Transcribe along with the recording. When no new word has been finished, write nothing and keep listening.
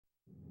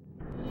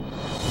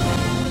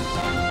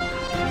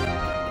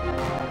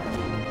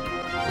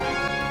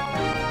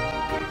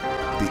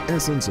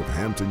essence of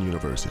Hampton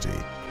University.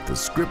 The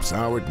Scripps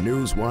Howard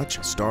News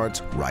Watch starts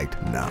right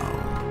now.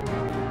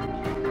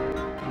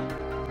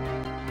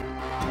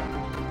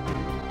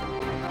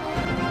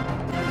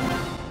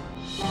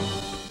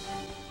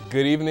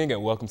 Good evening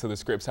and welcome to the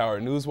Scripps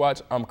Howard News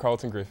Watch. I'm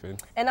Carlton Griffin.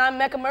 And I'm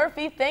Mecca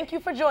Murphy. Thank you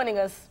for joining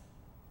us.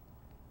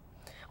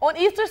 On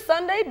Easter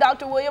Sunday,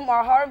 Dr. William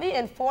R. Harvey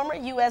and former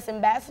U.S.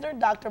 Ambassador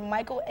Dr.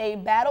 Michael A.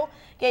 Battle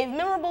gave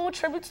memorable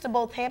tributes to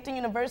both Hampton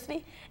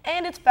University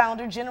and its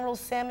founder, General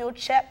Samuel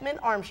Chapman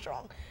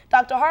Armstrong.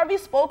 Dr. Harvey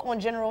spoke on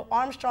General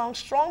Armstrong's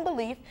strong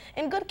belief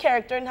in good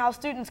character and how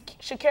students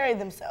should carry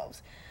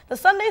themselves. The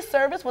Sunday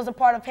service was a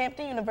part of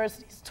Hampton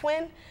University's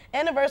twin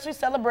anniversary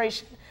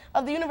celebration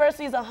of the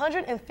university's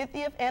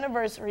 150th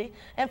anniversary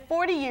and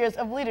 40 years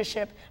of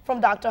leadership from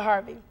Dr.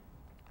 Harvey.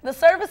 The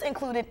service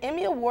included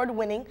Emmy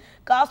Award-winning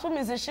gospel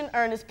musician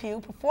Ernest Pugh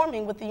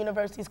performing with the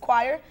university's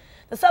choir.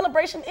 The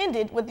celebration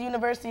ended with the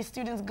University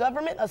Students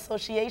Government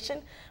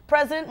Association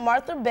President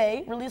Martha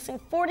Bay releasing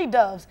 40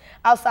 doves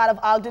outside of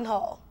Ogden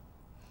Hall.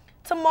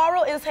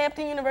 Tomorrow is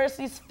Hampton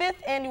University's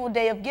 5th annual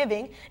Day of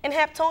Giving, and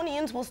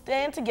Hamptonians will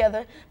stand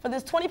together for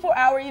this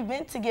 24-hour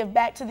event to give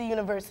back to the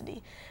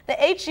university. The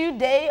HU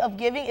Day of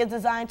Giving is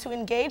designed to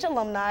engage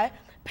alumni,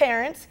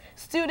 parents,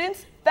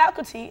 students,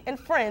 faculty, and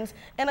friends,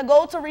 and a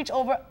goal to reach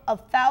over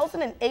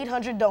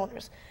 1,800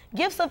 donors.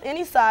 Gifts of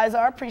any size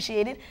are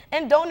appreciated,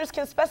 and donors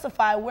can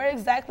specify where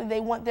exactly they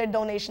want their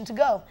donation to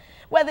go,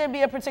 whether it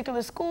be a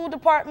particular school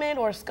department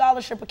or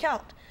scholarship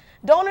account.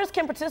 Donors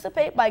can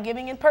participate by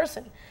giving in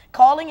person,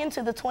 calling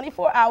into the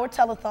 24-hour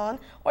telethon,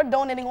 or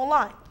donating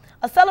online.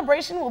 A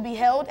celebration will be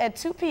held at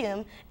 2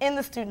 p.m. in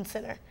the Student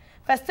Center.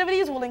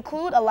 Festivities will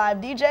include a live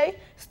DJ,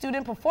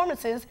 student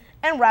performances,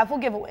 and raffle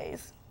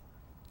giveaways.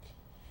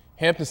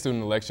 Hampton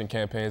student election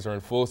campaigns are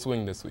in full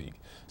swing this week.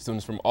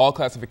 Students from all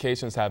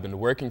classifications have been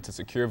working to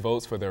secure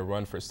votes for their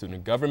run for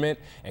student government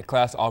and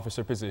class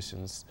officer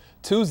positions.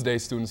 Tuesday,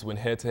 students went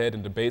head-to-head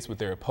in debates with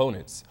their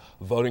opponents.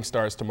 Voting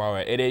starts tomorrow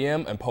at 8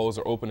 a.m. and polls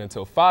are open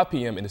until 5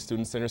 p.m. in the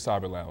Student Center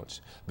Cyber Lounge.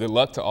 Good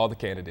luck to all the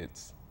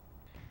candidates.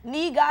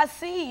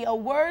 Nigasi, a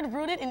word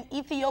rooted in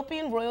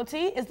Ethiopian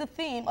royalty, is the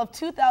theme of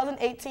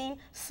 2018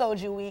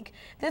 Soju Week.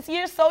 This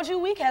year's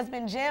Soju Week has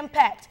been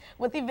jam-packed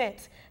with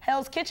events.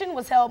 Hell's Kitchen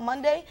was held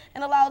Monday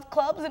and allowed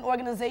clubs and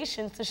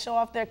organizations to show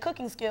off their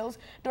cooking skills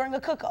during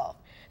a cook-off.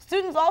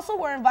 Students also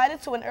were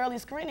invited to an early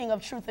screening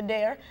of Truth or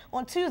Dare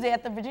on Tuesday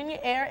at the Virginia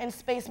Air and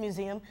Space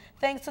Museum,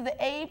 thanks to the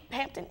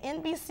Hampton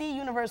NBC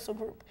Universal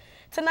Group.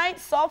 Tonight,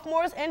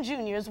 sophomores and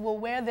juniors will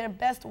wear their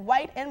best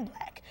white and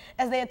black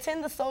as they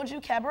attend the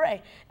Soju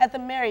Cabaret at the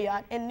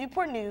Marriott in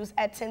Newport News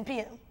at 10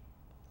 p.m.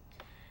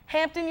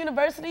 Hampton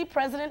University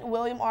President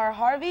William R.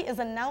 Harvey is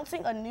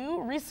announcing a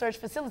new research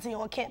facility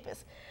on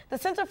campus, the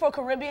Center for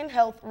Caribbean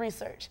Health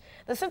Research.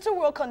 The center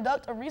will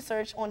conduct a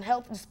research on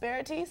health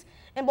disparities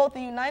in both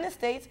the United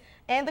States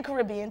and the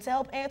Caribbean to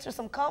help answer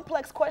some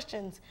complex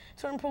questions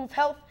to improve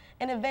health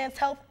and advance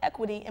health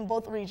equity in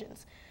both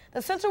regions.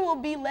 The center will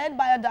be led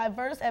by a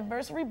diverse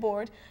advisory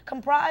board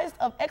comprised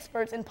of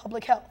experts in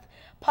public health,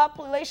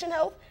 population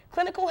health,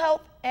 clinical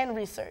health, and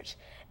research.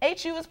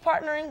 HU is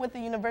partnering with the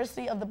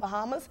University of the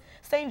Bahamas,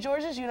 St.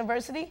 George's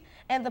University,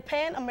 and the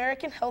Pan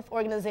American Health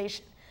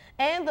Organization,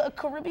 and the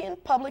Caribbean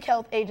Public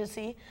Health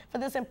Agency for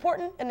this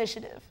important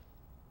initiative.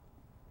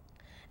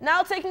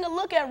 Now taking a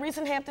look at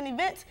recent Hampton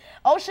events,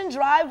 Ocean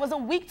Drive was a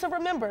week to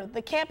remember.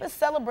 The campus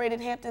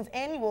celebrated Hampton's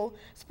annual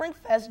Spring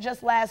Fest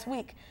just last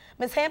week.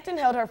 Miss Hampton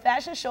held her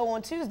fashion show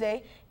on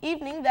Tuesday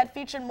evening that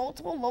featured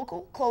multiple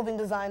local clothing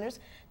designers,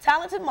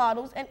 talented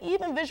models, and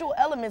even visual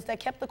elements that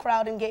kept the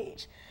crowd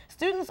engaged.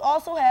 Students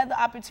also had the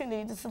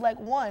opportunity to select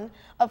one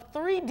of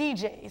 3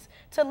 DJs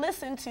to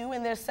listen to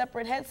in their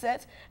separate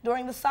headsets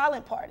during the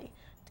silent party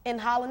in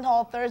Holland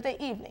Hall Thursday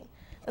evening.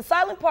 The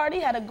silent party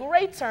had a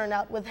great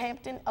turnout with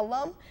Hampton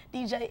alum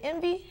DJ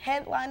Envy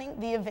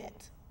headlining the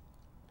event.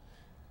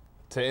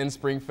 To end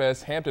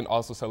Springfest, Hampton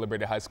also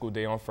celebrated High School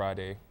Day on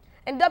Friday.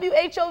 And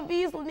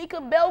WHOV's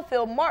Lanika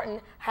Belfield Martin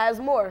has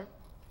more.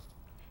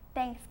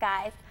 Thanks,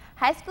 guys.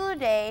 High School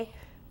Day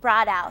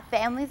brought out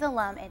families,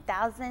 alum, and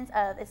thousands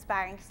of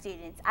aspiring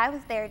students. I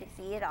was there to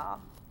see it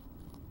all.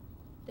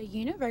 The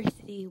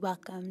university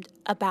welcomed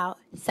about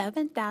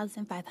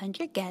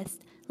 7,500 guests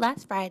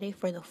last Friday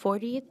for the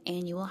 40th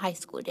annual High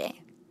School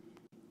Day.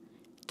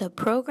 The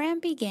program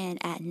began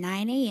at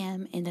 9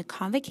 a.m. in the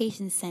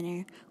Convocation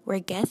Center, where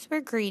guests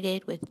were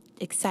greeted with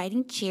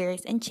exciting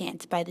cheers and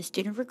chants by the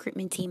student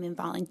recruitment team and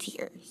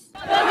volunteers. The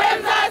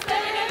rims are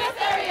spinning in the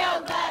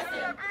stereo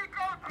blasting.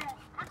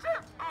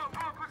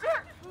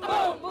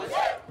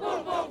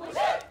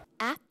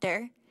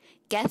 After,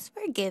 guests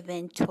were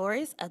given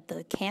tours of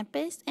the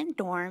campus and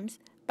dorms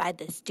by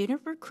the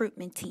student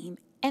recruitment team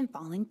and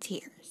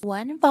volunteers.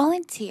 One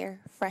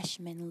volunteer,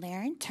 freshman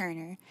Lauren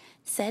Turner,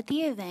 said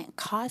the event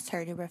caused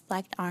her to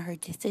reflect on her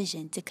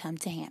decision to come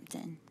to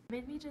Hampton.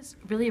 Made me just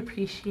really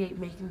appreciate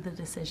making the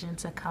decision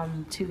to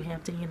come to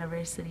Hampton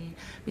University,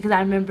 because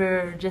I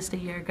remember just a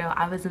year ago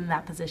I was in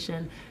that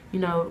position, you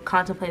know,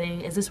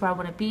 contemplating, is this where I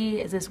want to be?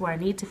 Is this where I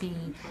need to be?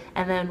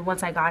 And then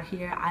once I got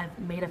here, I've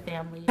made a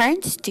family.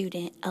 Current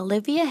student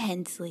Olivia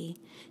Hensley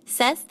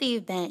says the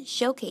event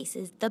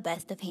showcases the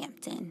best of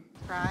Hampton.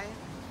 Pride.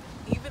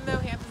 Even though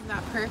Hampton's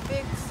not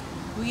perfect,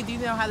 we do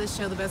know how to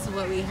show the best of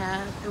what we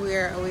have, and we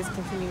are always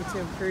continuing to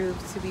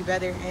improve, to be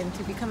better, and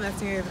to become that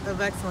standard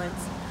of excellence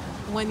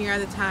 1 year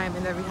at a time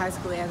and every high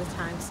school at a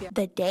time. So,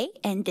 The day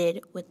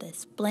ended with a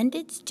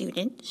splendid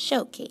student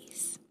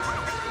showcase.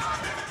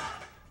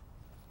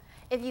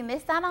 If you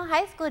missed out on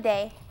high school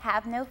day,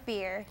 have no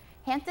fear.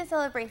 Hampton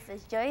celebrates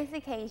this joyous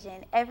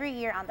occasion every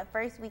year on the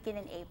first weekend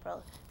in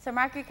April. So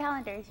mark your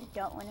calendars, you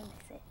don't want to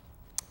miss it.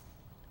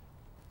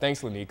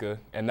 Thanks, Lanika.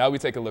 And now we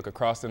take a look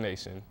across the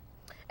nation.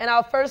 And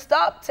our first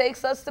stop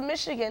takes us to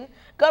Michigan.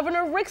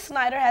 Governor Rick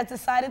Snyder has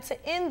decided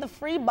to end the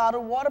free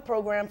bottled water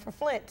program for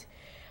Flint.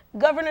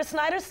 Governor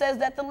Snyder says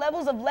that the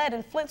levels of lead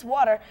in Flint's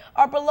water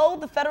are below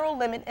the federal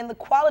limit and the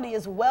quality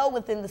is well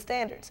within the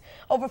standards.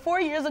 Over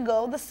 4 years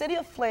ago, the city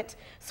of Flint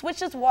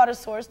switched its water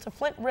source to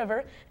Flint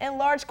River, and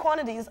large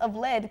quantities of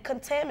lead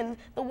contaminated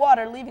the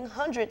water, leaving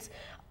hundreds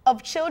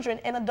of children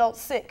and adults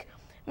sick.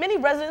 Many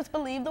residents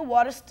believe the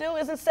water still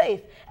isn't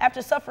safe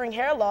after suffering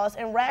hair loss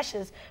and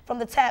rashes from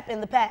the tap in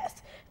the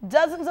past.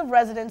 Dozens of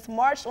residents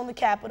marched on the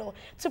Capitol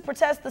to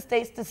protest the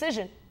state's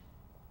decision.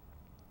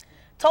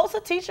 Tulsa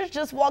teachers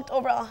just walked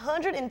over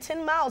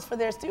 110 miles for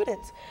their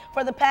students.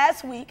 For the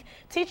past week,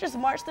 teachers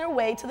marched their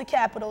way to the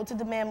Capitol to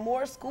demand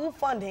more school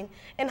funding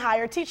and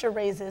higher teacher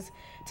raises.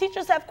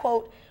 Teachers have,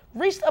 quote,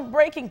 reached a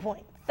breaking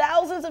point.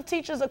 Thousands of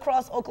teachers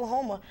across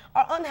Oklahoma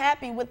are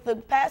unhappy with the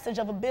passage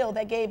of a bill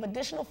that gave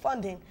additional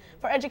funding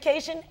for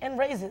education and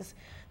raises.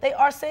 They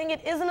are saying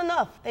it isn't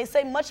enough. They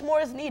say much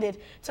more is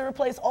needed to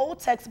replace old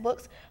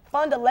textbooks,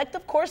 fund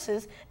elective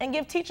courses, and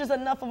give teachers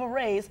enough of a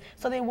raise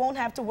so they won't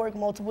have to work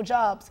multiple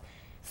jobs.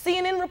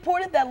 CNN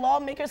reported that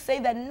lawmakers say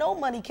that no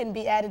money can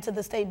be added to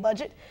the state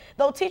budget,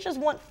 though teachers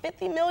want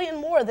 $50 million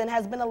more than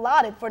has been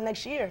allotted for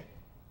next year.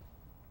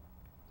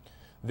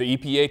 The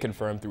EPA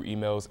confirmed through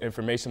emails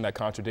information that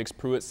contradicts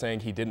Pruitt, saying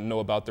he didn't know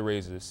about the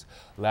raises.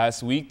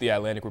 Last week, The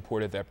Atlantic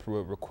reported that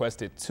Pruitt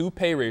requested 2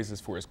 pay raises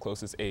for his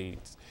closest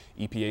aides.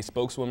 EPA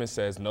spokeswoman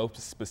says no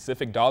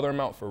specific dollar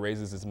amount for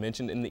raises is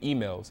mentioned in the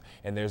emails,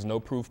 and there's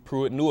no proof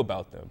Pruitt knew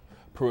about them.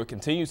 Pruitt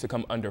continues to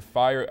come under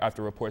fire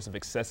after reports of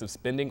excessive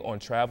spending on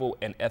travel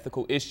and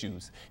ethical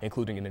issues,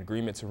 including an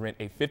agreement to rent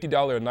a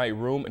 $50 a night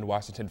room in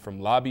Washington from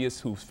lobbyists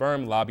whose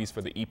firm lobbies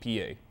for the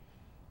EPA.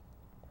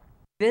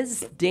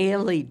 This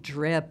daily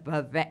drip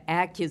of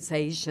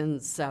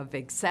accusations of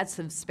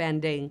excessive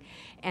spending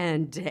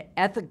and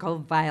ethical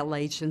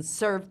violations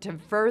serve to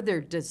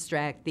further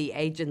distract the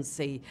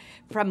agency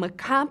from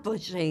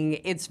accomplishing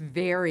its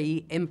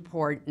very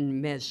important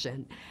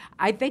mission.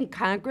 I think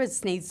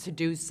Congress needs to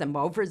do some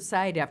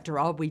oversight. After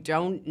all, we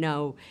don't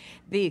know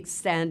the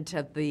extent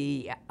of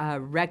the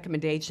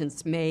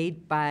recommendations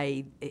made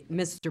by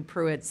Mr.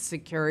 Pruitt's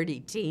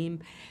security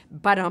team,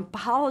 but on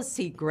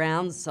policy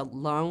grounds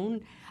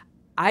alone,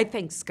 I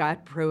think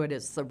Scott Pruitt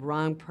is the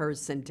wrong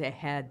person to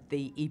head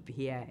the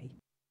EPA.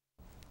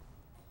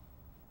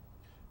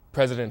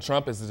 President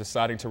Trump is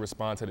deciding to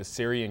respond to the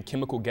Syrian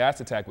chemical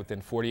gas attack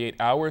within 48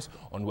 hours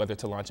on whether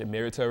to launch a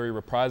military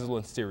reprisal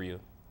in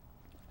Syria.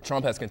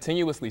 Trump has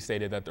continuously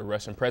stated that the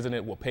Russian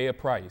president will pay a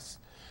price.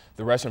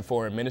 The Russian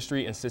Foreign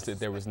Ministry insisted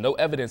there was no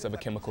evidence of a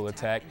chemical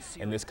attack,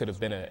 and this could have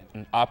been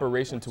an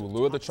operation to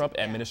lure the Trump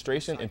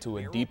administration into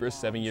a deeper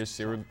 7-year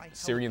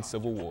Syrian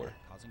civil war.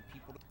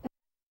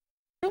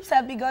 Troops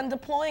have begun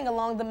deploying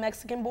along the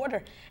Mexican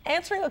border,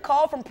 answering a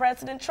call from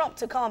President Trump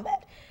to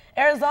combat.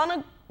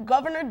 Arizona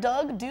Governor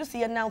Doug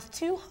Ducey announced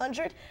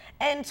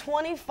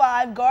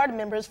 225 Guard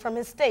members from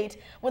his state,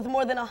 with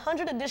more than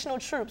 100 additional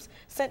troops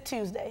sent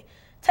Tuesday.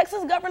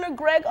 Texas Governor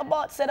Greg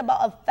Abbott said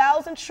about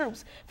 1,000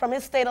 troops from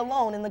his state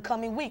alone in the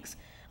coming weeks.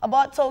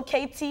 Abbott told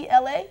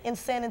KTLA in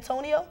San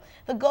Antonio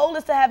the goal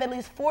is to have at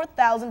least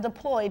 4,000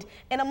 deployed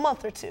in a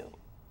month or two.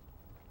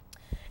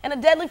 And a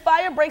deadly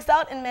fire breaks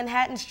out in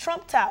Manhattan's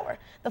Trump Tower.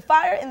 The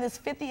fire in this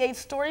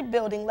 58-story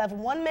building left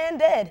 1 man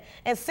dead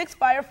and 6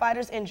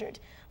 firefighters injured.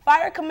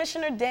 Fire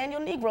Commissioner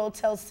Daniel Negro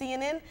tells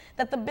CNN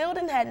that the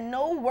building had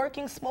no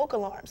working smoke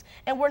alarms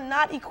and were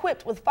not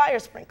equipped with fire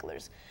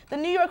sprinklers. The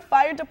New York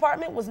Fire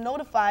Department was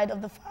notified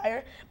of the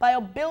fire by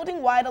a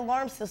building-wide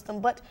alarm system,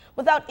 but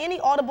without any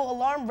audible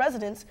alarm,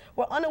 residents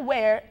were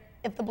unaware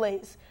of the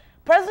blaze.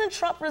 President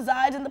Trump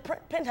resides in the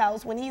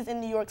penthouse when he's in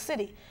New York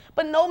City,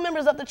 but no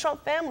members of the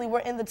Trump family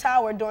were in the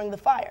tower during the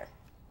fire.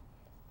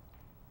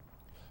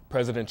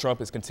 President Trump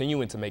is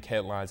continuing to make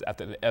headlines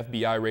after the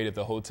FBI raided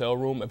the hotel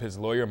room of his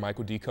lawyer,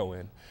 Michael D.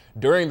 Cohen.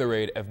 During the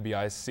raid,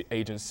 FBI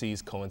agents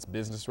seized Cohen's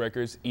business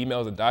records,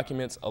 emails, and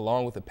documents,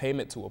 along with a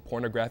payment to a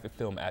pornographic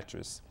film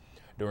actress.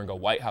 During a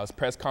White House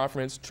press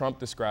conference, Trump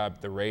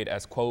described the raid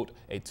as, quote,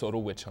 a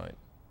total witch hunt.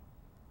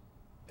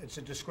 It's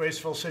a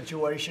disgraceful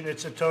situation.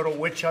 It's a total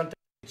witch hunt.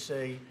 It's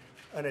an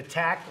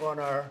attack on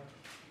our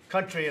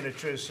country in a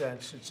true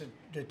sense. It's an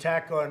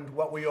attack on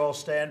what we all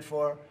stand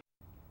for.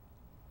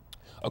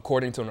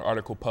 According to an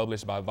article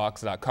published by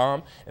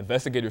Vox.com,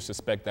 investigators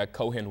suspect that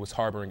Cohen was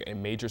harboring a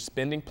major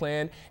spending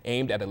plan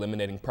aimed at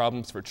eliminating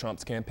problems for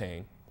Trump's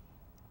campaign.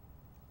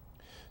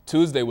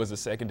 Tuesday was the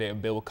second day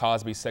of Bill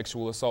Cosby's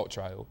sexual assault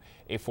trial.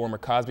 A former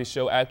Cosby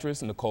Show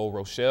actress, Nicole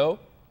Rochelle,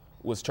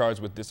 was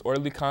charged with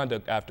disorderly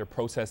conduct after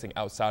protesting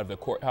outside of the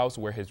courthouse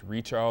where his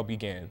retrial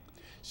began.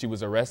 She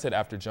was arrested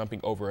after jumping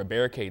over a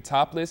barricade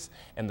topless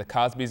and the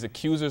Cosby's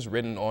accusers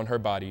written on her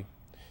body.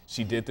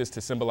 She did this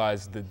to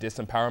symbolize the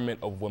disempowerment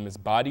of women's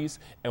bodies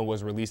and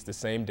was released the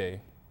same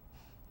day.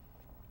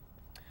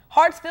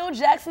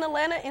 Hartsfield-Jackson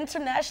Atlanta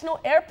International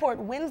Airport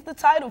wins the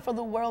title for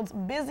the world's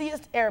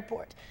busiest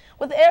airport.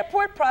 With the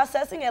airport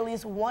processing at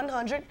least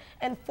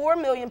 104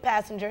 million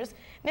passengers,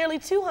 nearly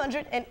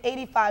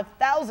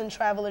 285,000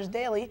 travelers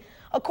daily,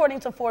 according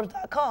to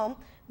Forbes.com,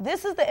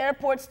 this is the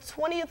airport's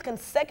 20th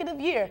consecutive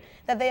year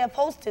that they have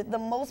hosted the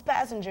most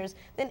passengers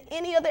than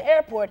any other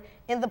airport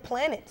in the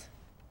planet.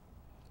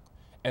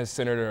 And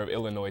Senator of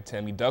Illinois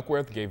Tammy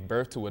Duckworth gave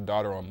birth to a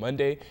daughter on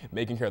Monday,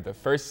 making her the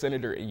first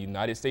senator in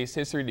United States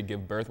history to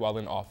give birth while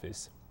in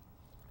office.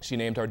 She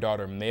named her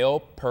daughter Male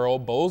Pearl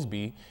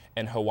Bowlesby,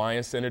 and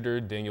Hawaiian Senator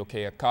Daniel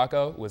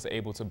Keakaka was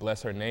able to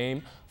bless her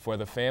name for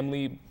the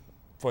family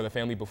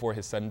before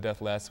his sudden death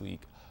last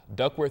week.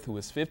 Duckworth, who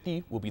is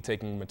 50, will be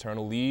taking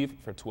maternal leave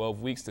for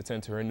 12 weeks to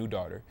tend to her new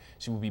daughter.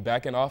 She will be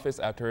back in office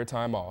after her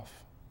time off.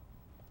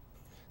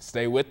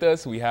 Stay with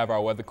us. We have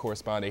our weather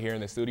correspondent here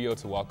in the studio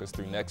to walk us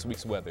through next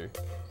week's weather.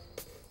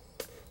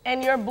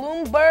 And your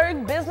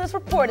Bloomberg Business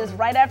Report is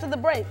right after the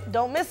break.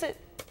 Don't miss it.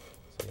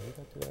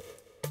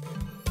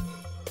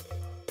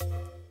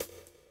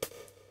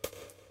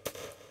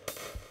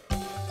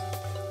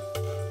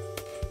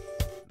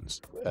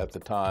 At the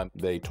time,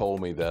 they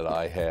told me that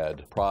I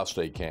had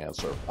prostate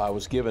cancer. I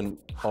was given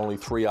only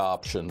 3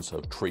 options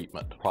of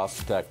treatment: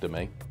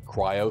 prostatectomy,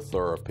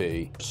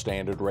 cryotherapy,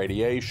 standard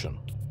radiation.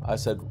 I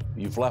said,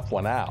 "You've left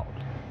one out."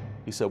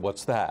 He said,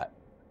 "What's that?"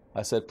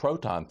 I said,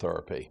 "Proton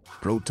therapy."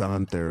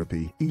 Proton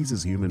therapy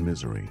eases human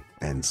misery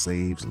and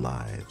saves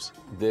lives.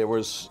 There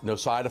was no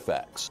side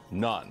effects,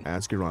 none.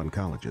 Ask your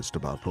oncologist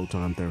about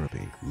proton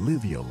therapy.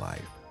 Live your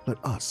life.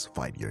 Let us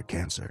fight your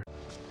cancer.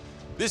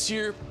 This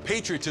year,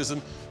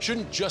 patriotism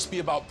shouldn't just be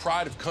about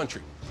pride of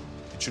country.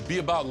 It should be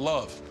about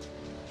love.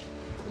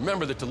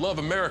 Remember that to love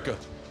America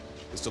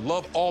is to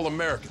love all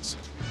Americans,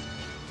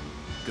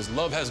 because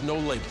love has no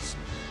labels.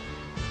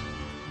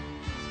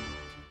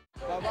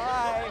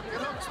 Bye-bye.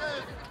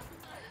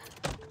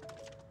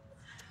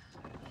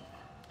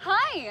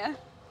 Hi.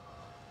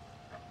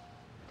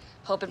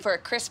 Hoping for a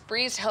crisp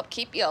breeze to help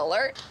keep you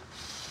alert.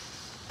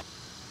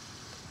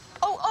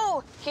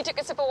 Oh, he took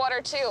a sip of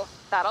water too.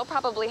 That'll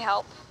probably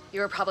help. You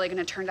were probably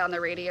gonna turn down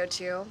the radio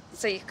too,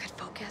 so you could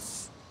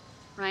focus,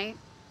 right?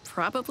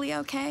 Probably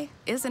okay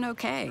isn't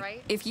okay.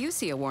 Right? If you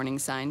see a warning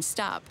sign,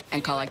 stop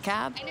and call a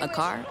cab, a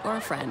car, or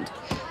a friend.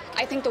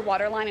 I think the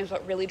water line is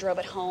what really drove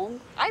it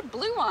home. I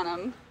blew on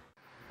him.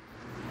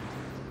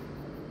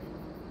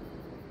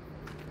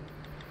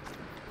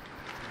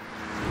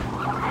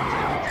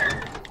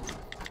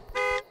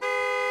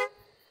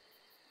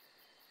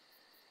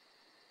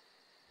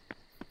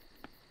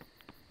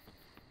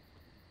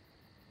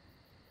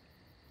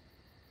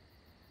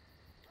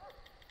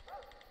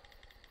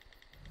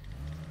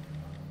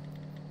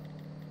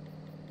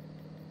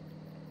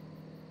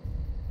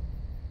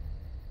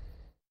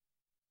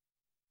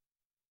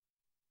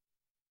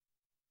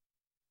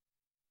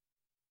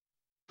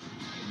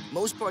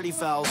 Most party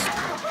fouls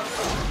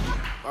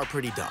are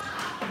pretty dumb.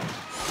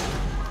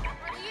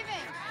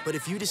 But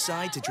if you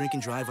decide to drink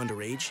and drive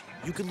underage,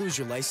 you could lose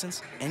your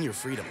license and your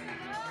freedom.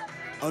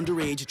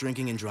 Underage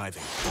drinking and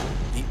driving,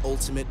 the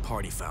ultimate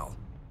party foul.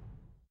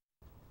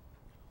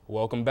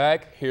 Welcome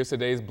back. Here's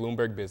today's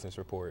Bloomberg Business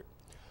Report.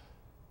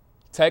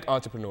 Tech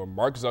entrepreneur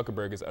Mark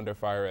Zuckerberg is under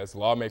fire as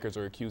lawmakers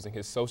are accusing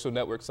his social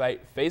network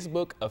site,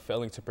 Facebook, of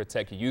failing to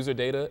protect user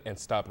data and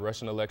stop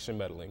Russian election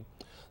meddling.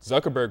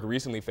 Zuckerberg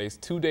recently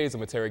faced 2 days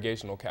of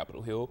interrogation on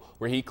Capitol Hill,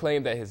 where he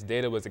claimed that his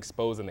data was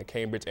exposed in the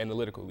Cambridge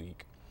Analytica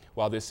leak.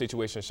 While this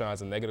situation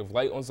shines a negative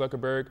light on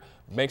Zuckerberg,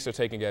 banks are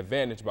taking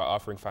advantage by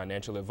offering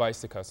financial advice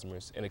to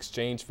customers in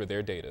exchange for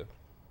their data.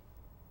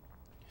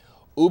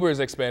 Uber is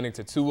expanding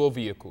to two-wheel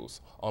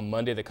vehicles. On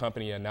Monday, the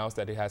company announced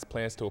that it has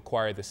plans to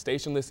acquire the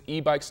stationless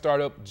e-bike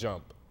startup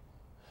Jump.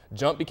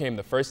 Jump became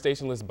the first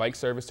stationless bike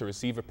service to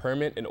receive a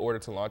permit in order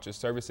to launch its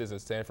services in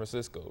San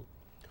Francisco.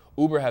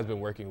 Uber has been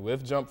working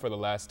with Jump for the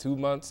last 2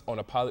 months on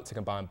a pilot to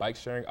combine bike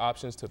sharing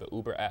options to the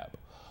Uber app.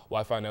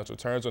 While financial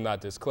terms were not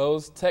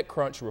disclosed,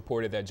 TechCrunch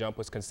reported that Jump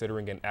was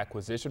considering an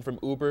acquisition from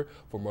Uber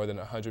for more than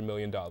 $100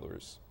 million.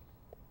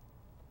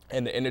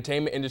 And the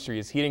entertainment industry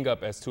is heating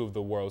up as 2 of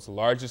the world's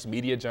largest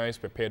media giants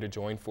prepare to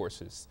join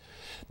forces.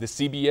 The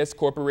CBS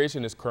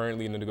Corporation is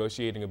currently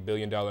negotiating a $1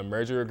 billion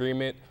merger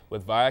agreement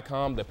with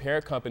Viacom, the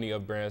parent company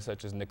of brands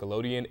such as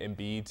Nickelodeon and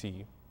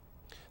BET.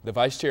 The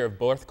vice chair of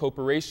both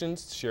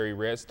corporations, Sherry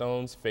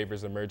Redstones,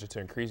 favors the merger to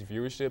increase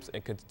viewerships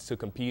and to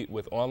compete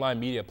with online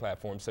media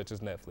platforms such as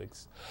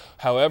Netflix.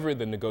 However,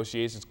 the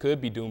negotiations could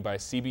be doomed by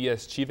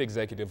CBS chief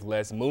executive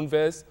Les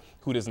Moonves,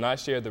 who does not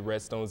share the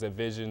Redstones'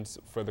 visions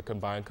for the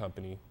combined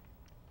company.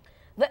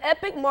 The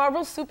epic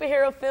Marvel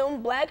superhero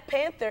film Black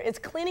Panther is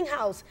cleaning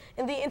house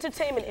in the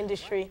entertainment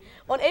industry.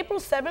 On April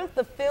 7th,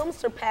 the film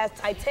surpassed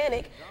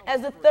Titanic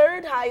as the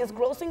third highest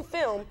grossing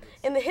film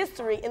in the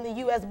history in the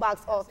U.S.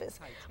 box office.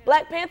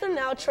 Black Panther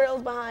now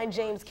trails behind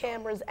James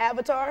Cameron's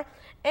Avatar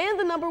and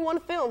the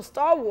 #1 film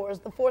Star Wars: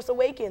 The Force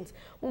Awakens,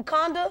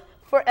 Wakanda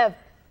Forever.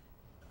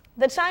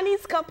 The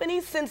Chinese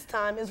company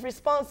SenseTime is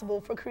responsible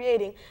for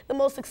creating the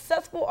most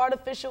successful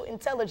artificial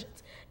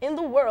intelligence in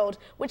the world,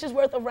 which is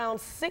worth around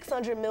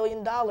 $600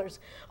 million.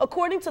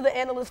 According to the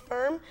analyst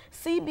firm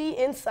CB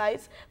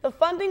Insights, the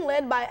funding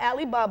led by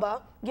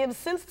Alibaba gives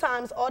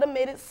SenseTime's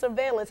automated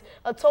surveillance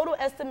a total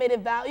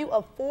estimated value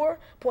of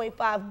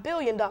 $4.5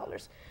 billion.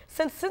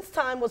 Since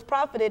SenseTime was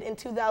profited in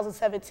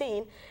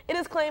 2017, it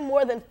has claimed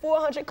more than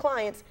 400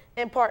 clients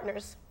and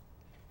partners.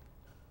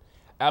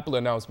 Apple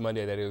announced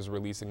Monday that it was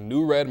releasing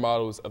new red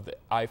models of the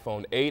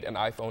iPhone 8 and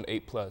iPhone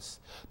 8 Plus.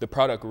 The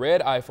product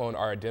red iPhone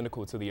are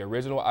identical to the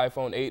original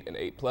iPhone 8 and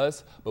 8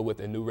 Plus, but with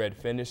a new red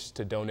finish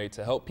to donate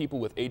to help people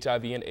with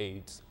HIV and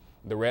AIDS.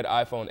 The red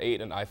iPhone 8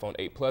 and iPhone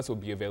 8 Plus will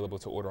be available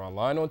to order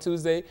online on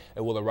Tuesday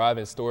and will arrive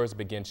in stores and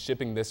begin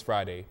shipping this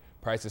Friday.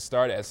 Prices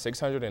start at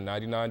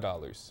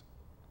 $699.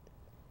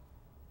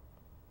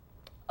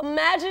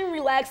 Imagine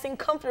relaxing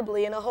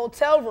comfortably in a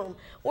hotel room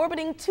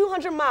orbiting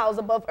 200 miles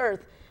above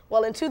Earth.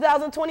 Well, in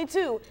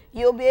 2022,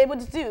 you'll be able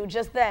to do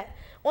just that.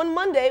 On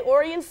Monday,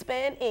 Orient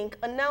Span Inc.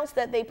 announced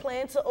that they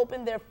plan to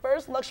open their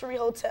first luxury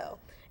hotel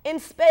in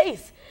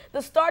space.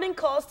 The starting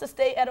cost to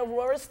stay at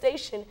Aurora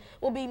Station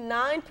will be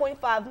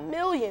 $9.5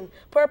 million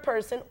per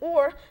person,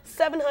 or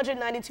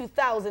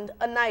 $792,000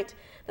 a night.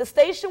 The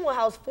station will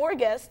house 4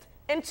 guests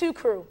and 2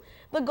 crew.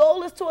 The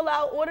goal is to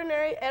allow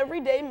ordinary,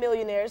 everyday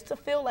millionaires to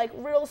feel like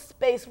real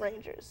space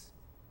rangers.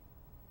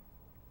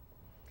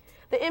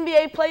 The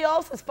NBA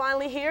playoffs is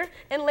finally here,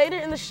 and later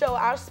in the show,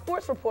 our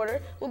sports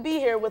reporter will be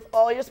here with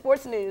all your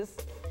sports news.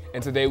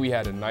 And today we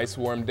had a nice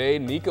warm day.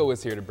 Nico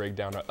is here to break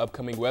down our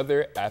upcoming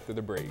weather after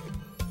the break.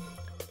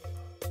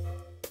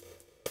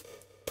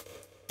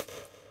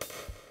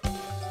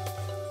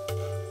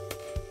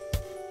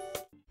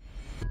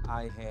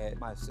 I had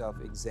myself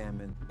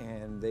examined,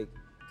 and they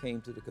came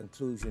to the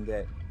conclusion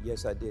that,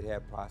 yes, I did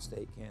have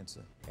prostate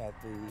cancer. At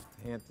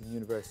the Hampton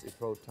University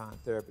Proton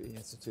Therapy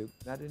Institute,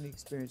 I didn't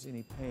experience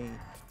any pain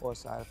or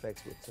side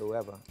effects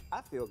whatsoever.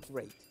 I feel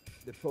great.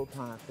 The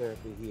proton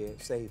therapy here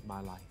saved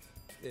my life.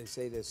 They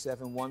say there's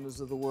 7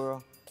 wonders of the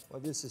world. Well,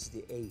 this is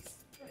the 8th.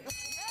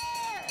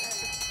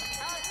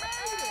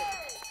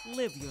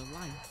 Live your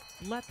life.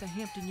 Let the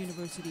Hampton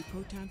University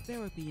Proton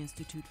Therapy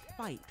Institute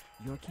fight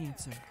your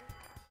cancer.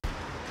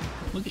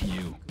 Look at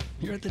you.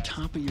 You're at the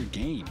top of your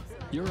game.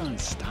 You're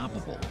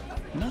unstoppable.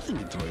 Nothing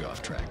can throw you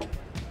off track.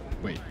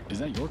 Wait, is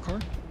that your car?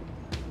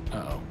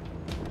 Uh-oh.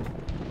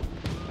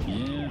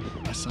 Yeah,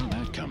 I saw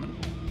that coming.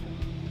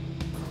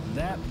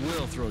 That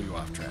will throw you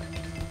off track.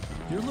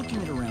 You're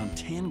looking at around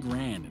 10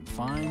 grand in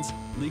fines,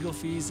 legal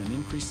fees, and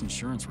increased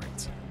insurance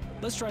rates.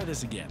 Let's try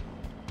this again.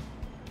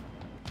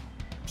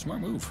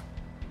 Smart move.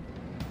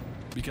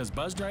 Because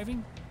buzz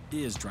driving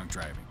is drunk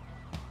driving.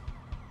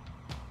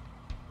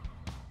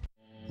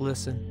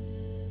 Listen.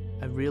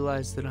 I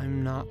realized that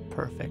I'm not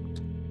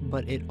perfect,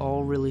 but it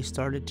all really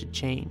started to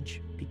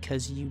change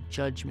because you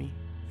judge me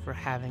for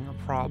having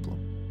a problem.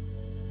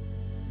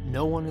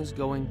 No one is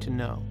going to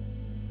know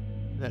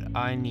that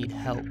I need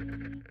help.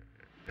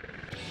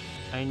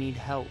 I need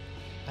help.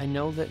 I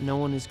know that no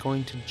one is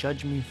going to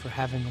judge me for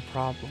having a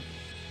problem.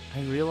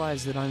 I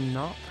realized that I'm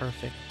not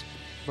perfect,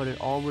 but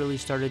it all really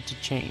started to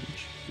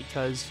change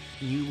because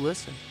you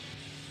listen.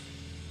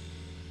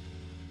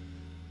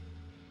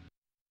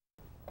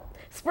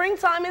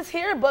 Springtime is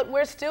here, but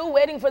we're still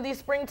waiting for these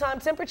springtime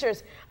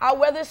temperatures. Our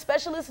weather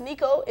specialist,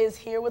 Nico, is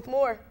here with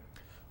more.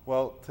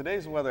 Well,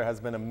 today's weather has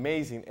been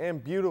amazing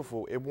and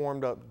beautiful. It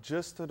warmed up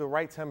just to the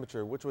right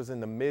temperature, which was in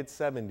the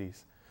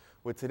mid-70s,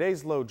 with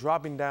today's low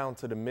dropping down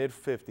to the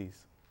mid-50s.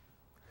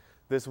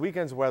 This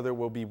weekend's weather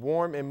will be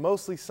warm and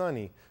mostly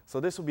sunny, so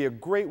this will be a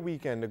great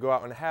weekend to go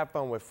out and have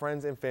fun with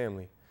friends and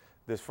family.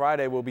 This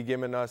Friday will be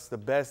giving us the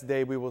best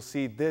day we will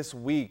see this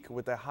week,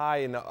 with a high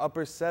in the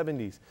upper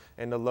 70s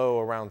and the low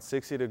around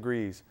 60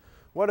 degrees.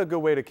 What a good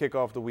way to kick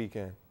off the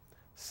weekend.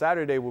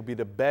 Saturday will be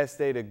the best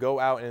day to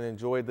go out and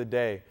enjoy the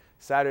day.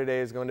 Saturday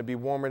is going to be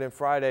warmer than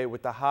Friday,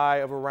 with the high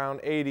of around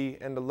 80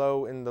 and the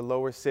low in the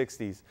lower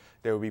 60s.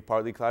 There will be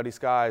partly cloudy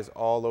skies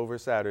all over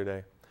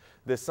Saturday.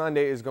 This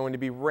Sunday is going to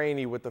be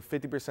rainy with a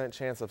 50%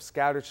 chance of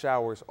scattered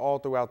showers all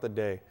throughout the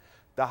day.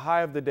 The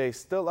high of the day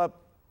still up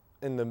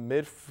in the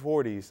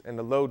mid-40s and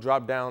the low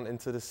drop down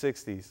into the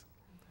 60s.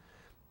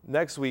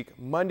 Next week,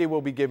 Monday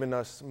will be giving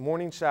us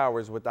morning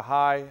showers with the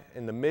high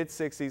in the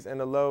mid-60s and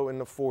the low in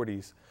the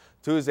 40s.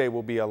 Tuesday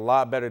will be a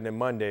lot better than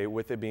Monday,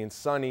 with it being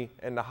sunny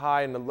and the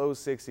high in the low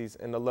 60s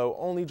and the low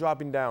only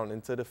dropping down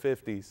into the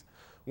 50s.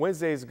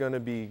 Wednesday is going to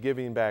be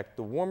giving back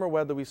the warmer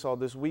weather we saw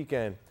this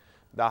weekend.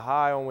 The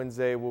high on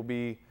Wednesday will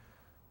be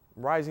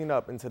rising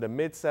up into the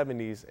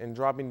mid-70s and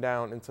dropping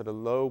down into the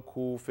low,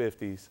 cool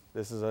 50s.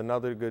 This is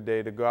another good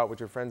day to go out with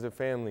your friends and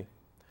family.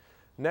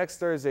 Next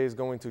Thursday is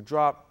going to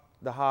drop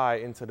the high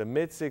into the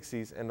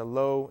mid-60s and the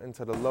low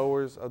into the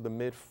lowers of the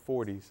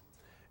mid-40s.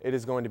 It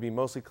is going to be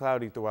mostly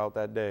cloudy throughout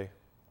that day.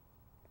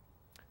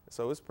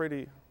 So it's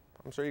pretty,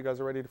 I'm sure you guys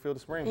are ready to feel the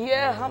spring.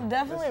 Yeah, I'm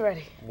definitely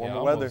ready.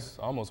 Warmer weather.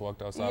 I almost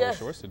walked outside Yes. with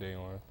shorts today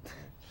on.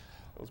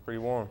 It was pretty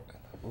warm.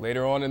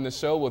 Later on in the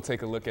show, we'll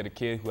take a look at a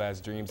kid who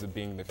has dreams of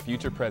being the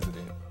future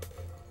president.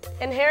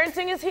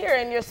 Inheriting is here,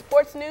 and your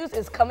sports news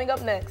is coming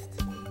up next.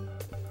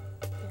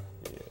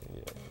 This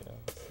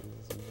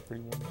is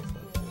pretty warm.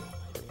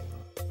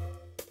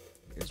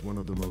 Is one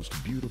of the most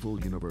beautiful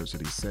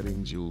university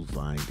settings you'll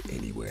find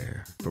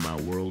anywhere. From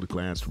our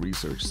world-class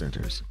research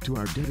centers to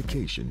our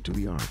dedication to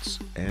the arts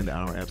and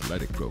our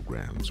athletic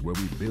programs where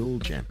we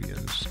build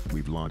champions,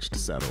 we've launched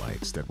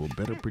satellites that will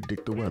better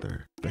predict the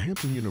weather. The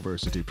Hampton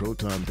University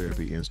Proton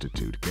Therapy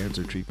Institute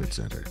Cancer Treatment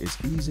Center is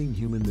easing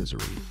human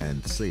misery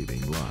and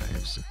saving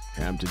lives.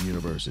 Hampton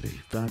University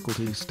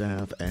faculty,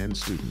 staff, and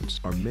students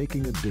are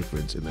making a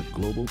difference in the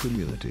global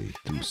community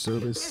through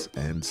service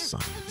and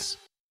science.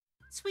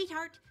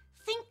 Sweetheart,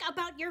 think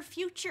about your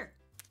future.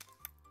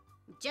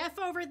 Jeff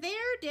over there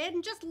did,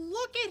 and just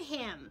look at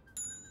him.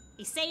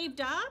 He saved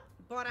up,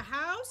 bought a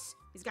house,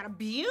 he's got a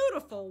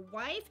beautiful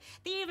wife,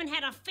 they even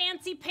had a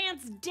fancy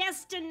pants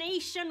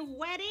destination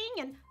wedding,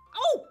 and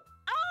oh,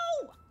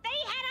 they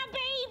had a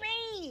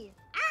baby!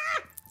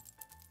 Ah!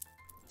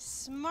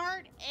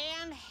 Smart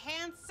and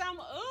handsome,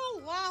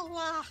 ooh la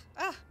la.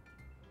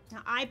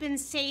 Now, I've been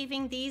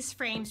saving these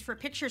frames for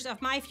pictures of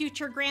my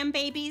future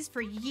grandbabies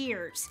for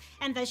years,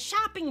 and the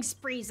shopping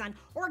sprees on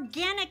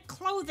organic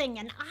clothing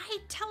and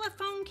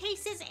telephone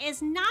cases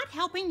is not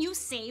helping you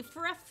save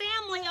for a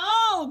family.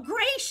 Oh,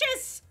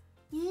 gracious!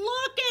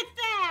 Look at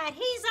that!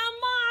 He's a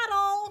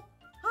model!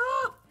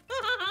 Oh.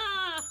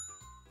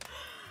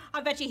 I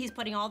bet you he's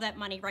putting all that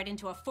money right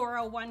into a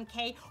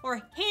 401k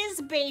or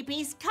his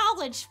baby's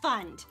college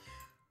fund.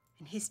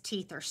 And his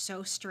teeth are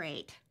so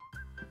straight.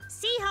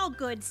 See how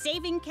good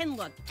saving can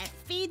look at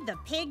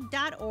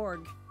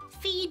feedthepig.org.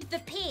 Feed the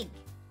pig.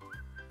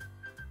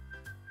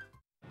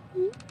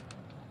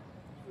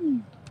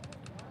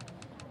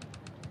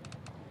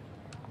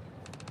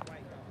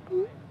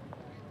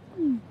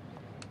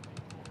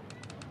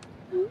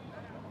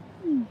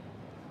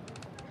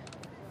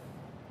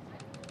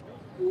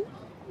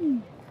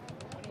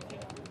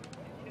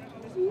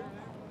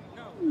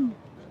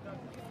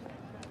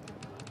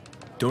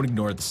 Don't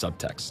ignore the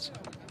subtext.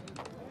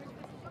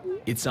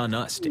 It's on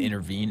us to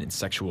intervene in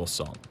sexual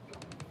assault.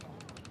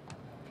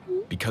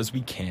 Because we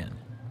can.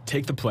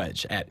 Take the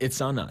pledge at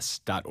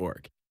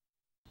itsonus.org.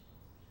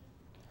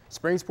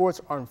 Spring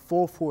sports are in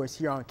full force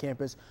here on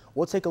campus.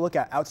 We'll take a look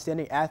at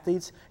outstanding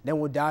athletes, then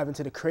we'll dive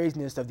into the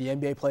craziness of the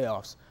NBA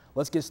playoffs.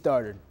 Let's get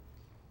started.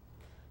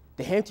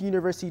 The Hampton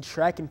University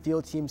track and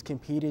field teams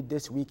competed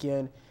this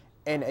weekend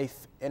in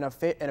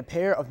a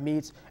pair of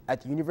meets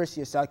at the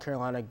University of South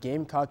Carolina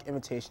Gamecock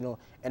Invitational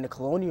and the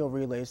Colonial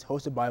Relays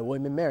hosted by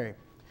William & Mary.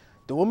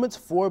 The women's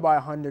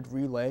 4x100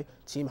 relay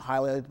team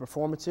highlighted the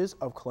performances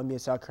of Columbia,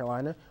 South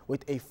Carolina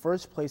with a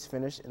first-place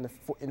finish in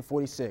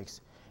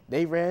 46.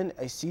 They ran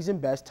a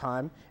season-best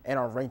time and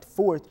are ranked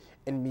 4th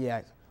in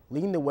MEAC.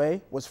 Leading the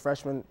way was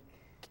freshman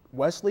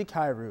Wesley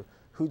Cairo,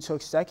 who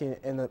took second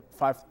in the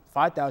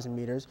 5,000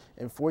 meters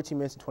in 14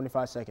 minutes and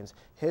 25 seconds.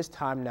 His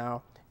time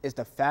now is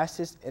the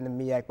fastest in the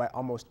MEAC by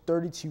almost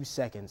 32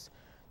 seconds.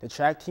 The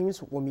track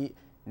teams will meet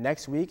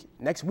next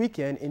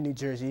weekend in New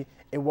Jersey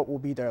in what will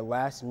be their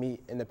last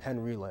meet in the Penn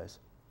Relays.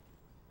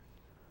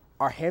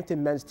 Our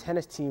Hampton men's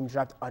tennis team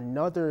dropped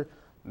another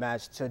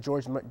match to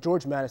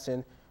George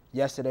Madison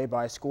yesterday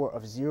by a score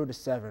of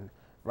 0-7.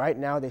 Right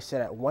now they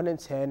sit at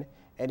 1-10,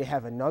 and they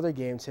have another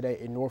game today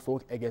in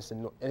Norfolk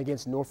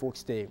against Norfolk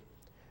State.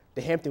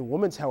 The Hampton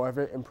women's,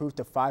 however, improved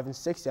to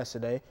 5-6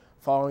 yesterday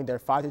following their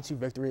 5-2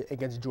 victory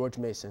against George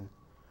Mason.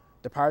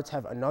 The Pirates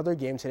have another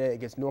game today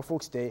against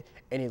Norfolk State,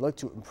 and they look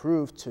to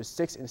improve to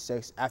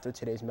 6-6 after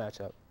today's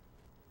matchup.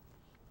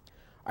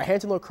 Our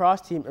Hampton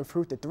lacrosse team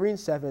improved to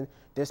 3-7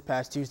 this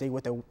past Tuesday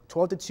with a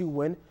 12-2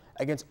 win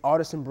against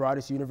Alderson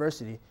Broaddus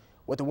University.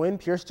 With the win,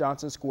 Pierce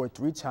Johnson scored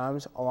 3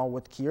 times, along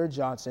with Kiera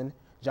Johnson,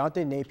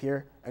 Jonathan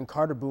Napier, and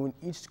Carter Boone,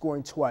 each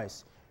scoring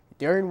twice.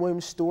 Darian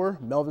Williams-Storr,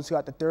 Melvin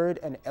Scott III,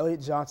 and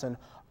Elliott Johnson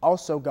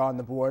also got on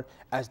the board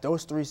as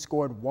those 3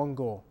 scored 1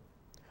 goal.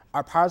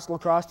 Our Pirates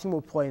lacrosse team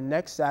will play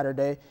next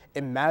Saturday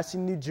in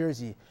Madison, New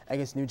Jersey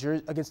against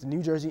the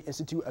New Jersey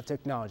Institute of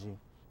Technology.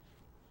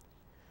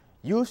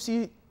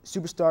 UFC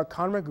superstar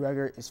Conor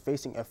McGregor is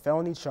facing a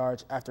felony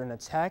charge after an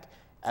attack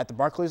at the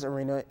Barclays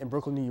Arena in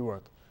Brooklyn, New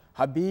York.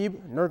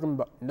 Habib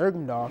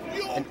Nurmagomedov,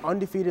 an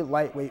undefeated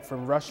lightweight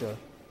from Russia,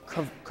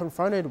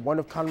 confronted one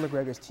of Conor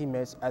McGregor's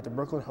teammates at the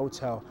Brooklyn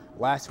Hotel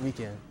last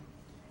weekend.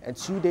 And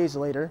 2 days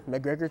later,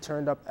 McGregor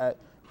turned up at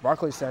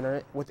Barclays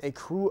Center with a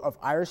crew of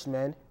Irish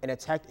men and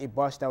attacked a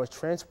bus that was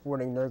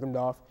transporting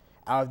Nurmagomedov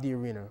out of the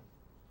arena.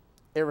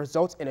 It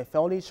results in a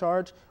felony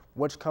charge,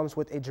 which comes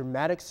with a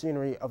dramatic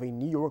scenery of a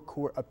New York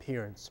court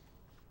appearance.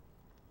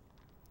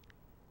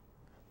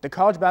 The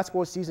college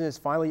basketball season is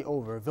finally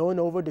over.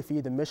 Villanova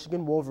defeated the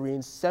Michigan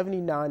Wolverines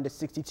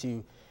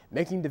 79-62,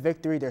 making the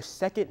victory their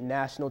second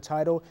national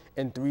title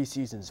in 3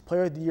 seasons.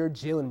 Player of the Year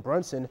Jalen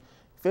Brunson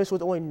finished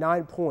with only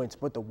 9 points,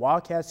 but the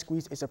Wildcats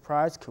squeezed a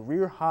surprise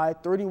career-high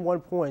 31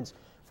 points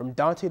from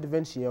Dante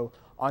DaVincio.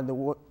 On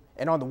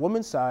the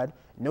women's side,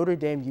 Notre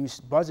Dame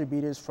used buzzer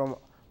beaters from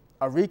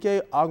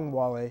Arike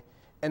Ogunbowale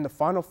in the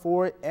Final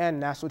Four and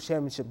National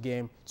Championship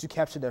game to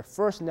capture their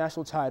first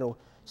national title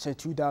since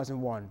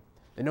 2001.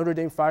 The Notre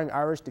Dame Fighting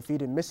Irish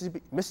defeated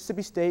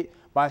Mississippi State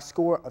by a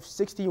score of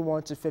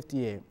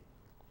 61-58.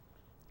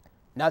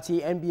 Now to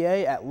the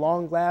NBA, at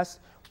long last,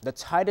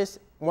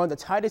 one of the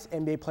tightest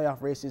NBA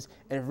playoff races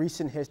in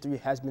recent history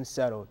has been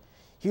settled.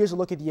 Here's a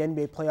look at the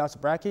NBA playoffs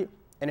bracket,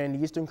 and in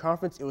the Eastern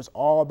Conference, it was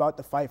all about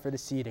the fight for the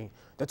seeding.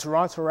 The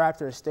Toronto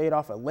Raptors stayed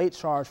off a late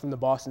charge from the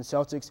Boston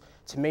Celtics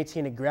to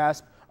maintain a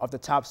grasp of the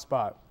top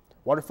spot,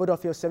 while the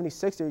Philadelphia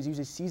 76ers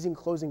used a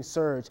season-closing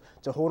surge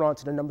to hold on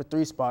to the number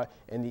 3 spot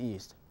in the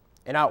East.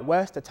 And out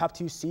west, the top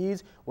 2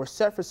 seeds were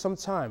set for some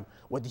time,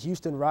 with the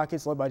Houston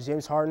Rockets led by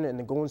James Harden and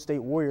the Golden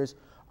State Warriors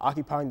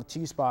occupying the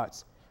 2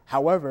 spots.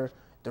 However,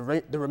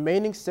 the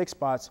remaining 6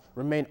 spots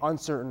remain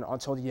uncertain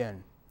until the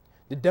end.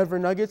 The Denver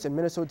Nuggets and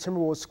Minnesota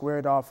Timberwolves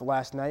squared off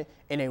last night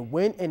in a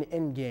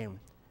win-and-end game.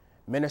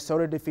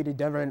 Minnesota defeated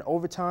Denver in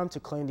overtime to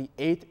claim the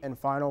 8th and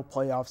final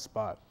playoff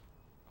spot.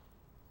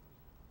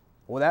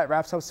 Well, that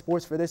wraps up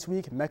sports for this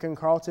week. Mecca and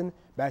Carlton,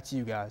 back to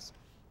you guys.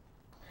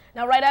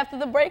 Now, right after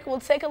the break,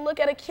 we'll take a look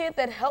at a kid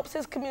that helps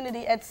his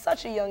community at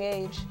such a young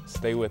age.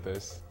 Stay with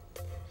us.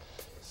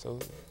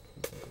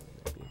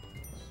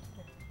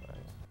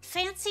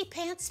 Fancy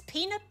pants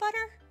peanut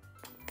butter?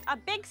 A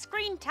big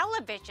screen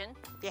television?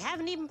 You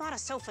haven't even bought a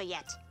sofa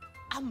yet.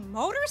 A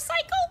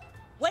motorcycle?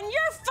 When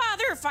your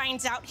father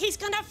finds out, he's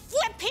gonna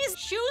flip his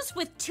shoes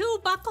with 2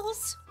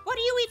 buckles? What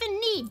do you even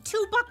need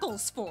 2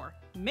 buckles for?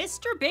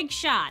 Mr. Big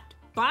Shot,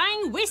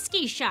 buying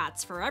whiskey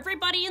shots for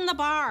everybody in the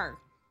bar.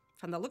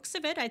 From the looks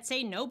of it, I'd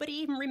say nobody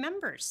even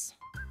remembers.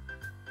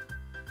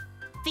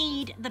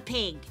 Feed the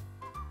pig.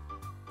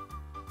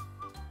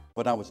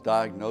 When I was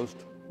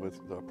diagnosed with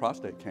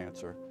prostate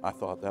cancer, I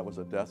thought that was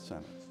a death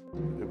sentence.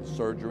 It was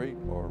surgery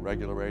or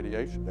regular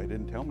radiation. They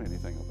didn't tell me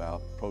anything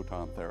about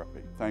proton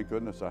therapy. Thank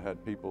goodness I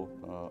had people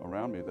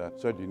around me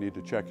that said you need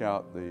to check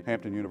out the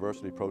Hampton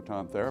University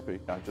proton therapy.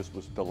 I just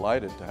was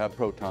delighted to have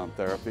proton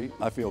therapy.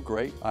 I feel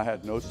great. I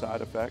had no side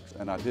effects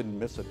and I didn't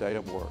miss a day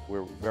of work.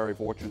 We're very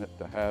fortunate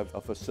to have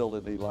a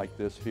facility like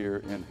this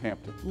here in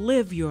Hampton.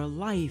 Live your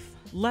life.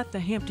 Let the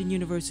Hampton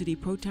University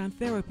Proton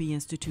Therapy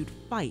Institute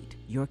fight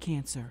your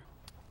cancer.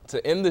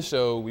 To end the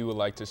show, we would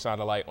like to shine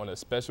a light on a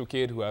special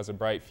kid who has a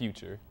bright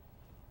future.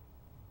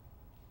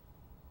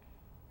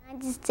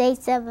 United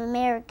States of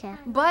America.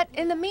 But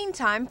in the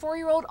meantime,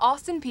 4-year-old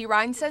Austin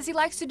Pirine says he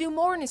likes to do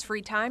more in his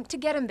free time to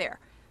get him there,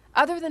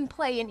 other than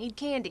play and eat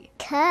candy.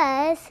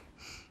 'Cause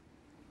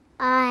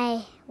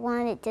I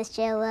wanted to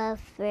show love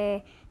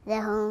for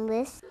the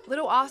homeless.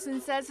 Little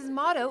Austin says his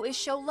motto is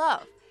show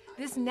love.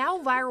 This now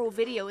viral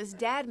video his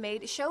dad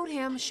made showed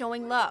him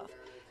showing love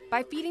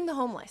by feeding the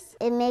homeless.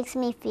 It makes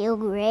me feel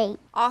great.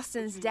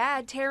 Austin's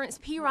dad, Terrence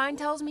Pirine,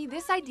 tells me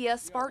this idea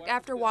sparked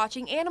after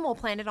watching Animal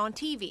Planet on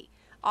TV.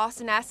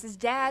 Austin asked his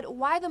dad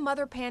why the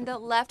mother panda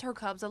left her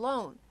cubs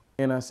alone.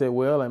 And I said,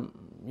 well,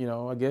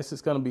 I guess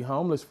it's going to be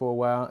homeless for a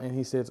while. And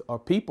he says, are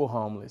people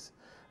homeless?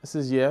 I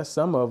says, yeah,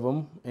 some of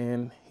them.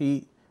 And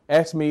he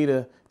asked me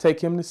to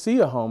take him to see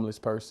a homeless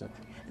person.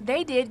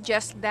 They did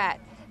just that.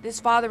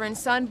 This father and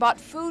son bought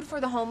food for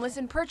the homeless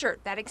in Pritchard.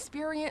 That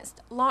experience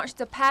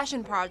launched a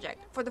passion project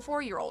for the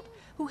 4-year-old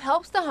who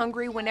helps the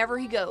hungry whenever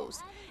he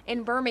goes.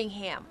 In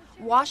Birmingham,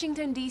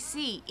 Washington,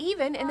 D.C.,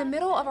 even in the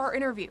middle of our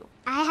interview.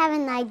 I have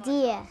an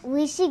idea.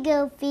 We should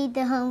go feed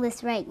the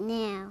homeless right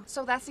now.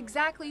 So that's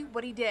exactly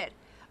what he did.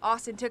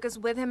 Austin took us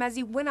with him as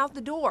he went out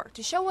the door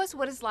to show us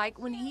what it's like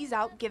when he's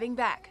out giving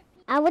back.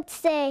 I would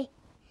say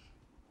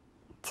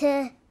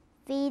to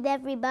feed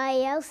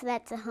everybody else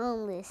that's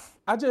homeless.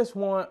 I just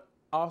want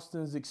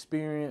Austin's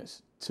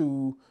experience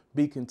to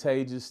be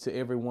contagious to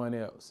everyone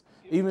else.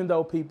 Even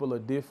though people are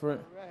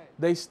different,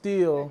 they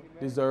still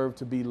deserve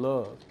to be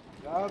loved.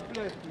 God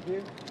bless you,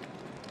 dear.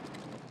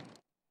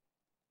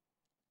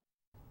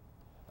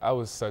 That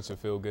was such a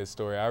feel-good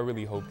story. I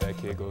really hope that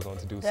kid goes on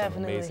to do some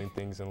amazing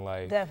things in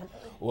life.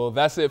 Definitely. Well,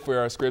 that's it for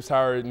our Scripps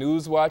Howard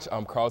News Watch.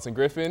 I'm Carlton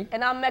Griffin.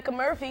 And I'm Mecca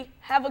Murphy.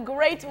 Have a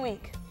great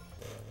week.